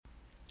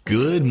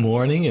Good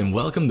morning and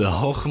welcome to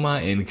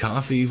Chochmah and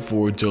Coffee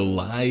for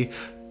July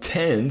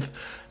 10th.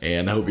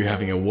 And I hope you're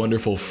having a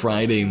wonderful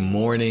Friday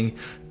morning.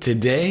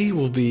 Today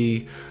will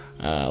be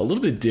a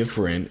little bit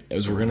different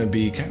as we're going to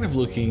be kind of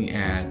looking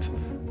at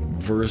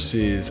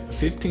verses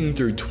 15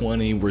 through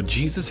 20 where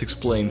Jesus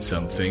explains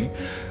something.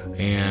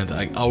 And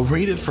I'll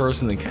read it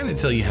first and then kind of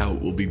tell you how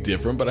it will be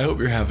different. But I hope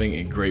you're having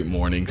a great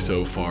morning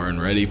so far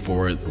and ready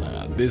for it.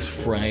 This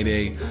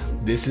Friday,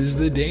 this is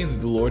the day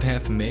that the Lord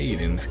hath made,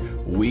 and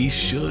we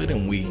should,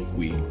 and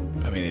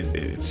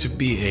it should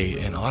be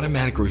an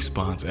automatic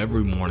response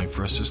every morning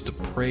for us just to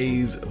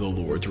praise the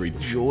Lord, to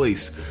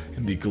rejoice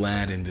and be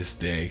glad in this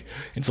day.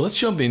 And so let's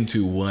jump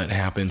into what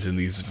happens in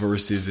these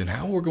verses and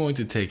how we're going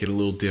to take it a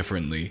little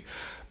differently.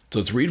 So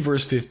let's read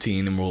verse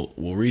 15 and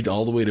we'll read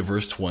all the way to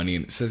verse 20,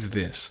 and it says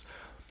this: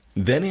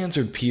 Then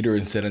answered Peter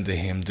and said unto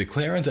him,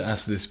 Declare unto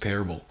us this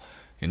parable.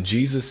 And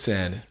Jesus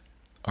said,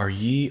 Are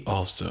ye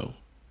also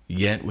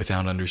yet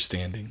without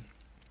understanding?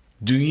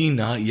 Do ye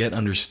not yet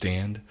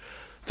understand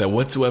that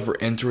whatsoever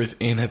entereth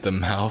in at the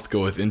mouth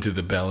goeth into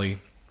the belly,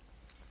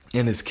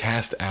 and is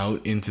cast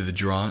out into the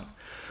draught?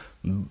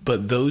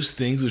 But those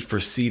things which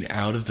proceed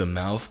out of the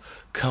mouth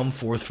come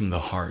forth from the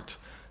heart,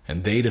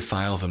 and they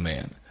defile the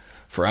man.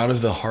 For out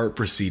of the heart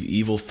proceed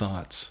evil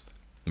thoughts,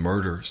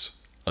 murders,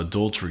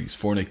 adulteries,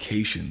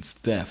 fornications,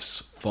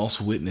 thefts,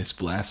 false witness,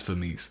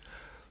 blasphemies.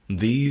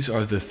 These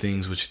are the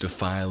things which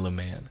defile a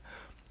man.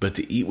 But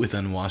to eat with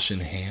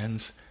unwashen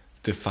hands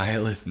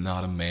defileth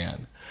not a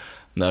man.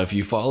 Now, if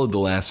you followed the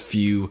last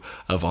few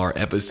of our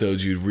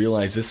episodes, you'd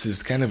realize this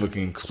is kind of a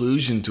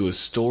conclusion to a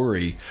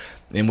story,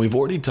 and we've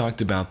already talked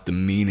about the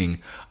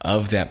meaning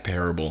of that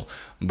parable.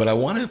 But I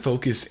want to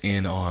focus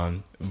in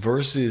on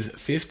verses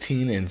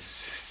 15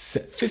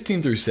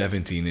 through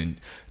 17. And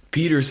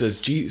Peter says,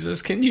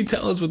 Jesus, can you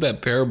tell us what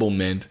that parable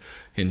meant?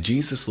 And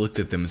Jesus looked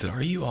at them and said,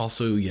 Are you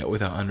also yet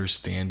without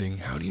understanding?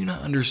 How do you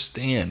not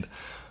understand?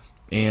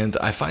 And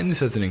I find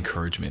this as an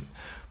encouragement,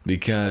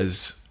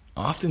 because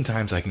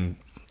oftentimes I can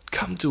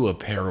come to a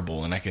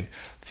parable and I can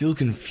feel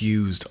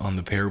confused on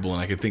the parable,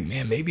 and I can think,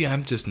 man, maybe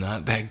I'm just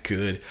not that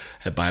good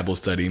at Bible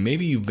study.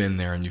 Maybe you've been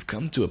there and you've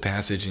come to a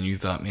passage and you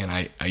thought, man,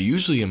 I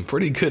usually am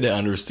pretty good at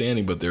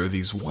understanding, but there are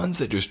these ones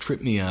that just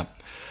trip me up.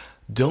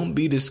 Don't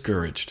be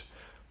discouraged.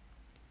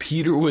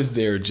 Peter was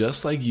there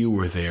just like you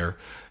were there,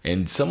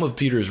 and some of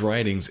Peter's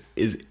writings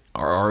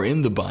are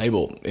in the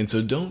Bible, and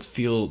so don't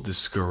feel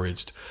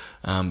discouraged,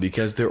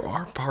 because there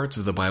are parts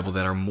of the Bible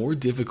that are more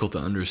difficult to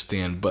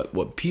understand. But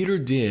what Peter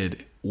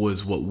did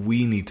was what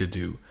we need to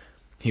do.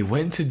 He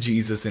went to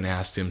Jesus and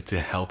asked him to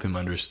help him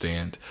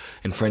understand.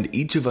 And friend,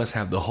 each of us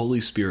have the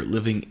Holy Spirit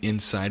living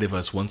inside of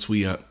us. Once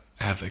we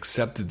have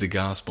accepted the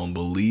gospel and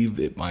believe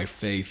it by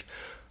faith,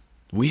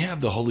 we have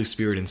the Holy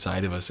Spirit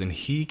inside of us, and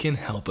He can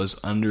help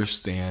us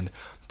understand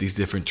these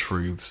different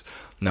truths.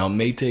 Now, it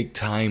may take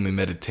time and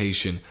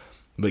meditation,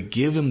 but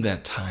give Him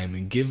that time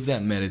and give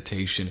that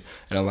meditation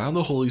and allow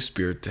the Holy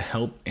Spirit to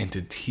help and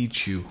to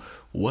teach you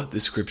what the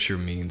Scripture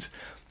means.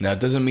 Now, it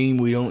doesn't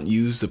mean we don't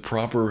use the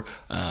proper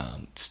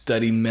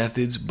study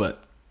methods,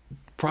 but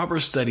proper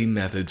study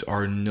methods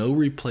are no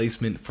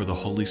replacement for the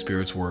Holy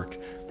Spirit's work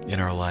in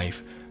our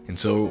life. And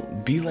so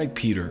be like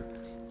Peter.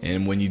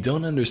 And when you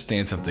don't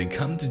understand something,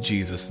 come to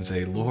Jesus and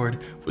say, Lord,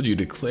 would you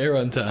declare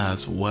unto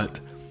us what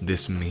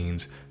this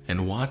means?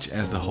 And watch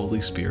as the Holy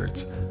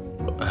Spirit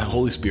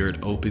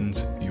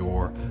opens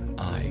your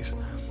eyes.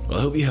 Well,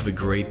 I hope you have a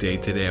great day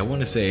today. I want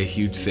to say a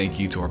huge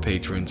thank you to our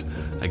patrons.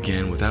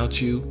 Again,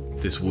 without you,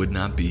 this would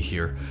not be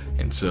here.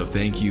 And so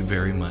thank you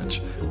very much.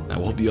 I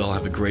hope you all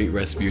have a great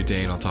rest of your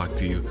day, and I'll talk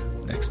to you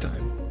next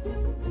time.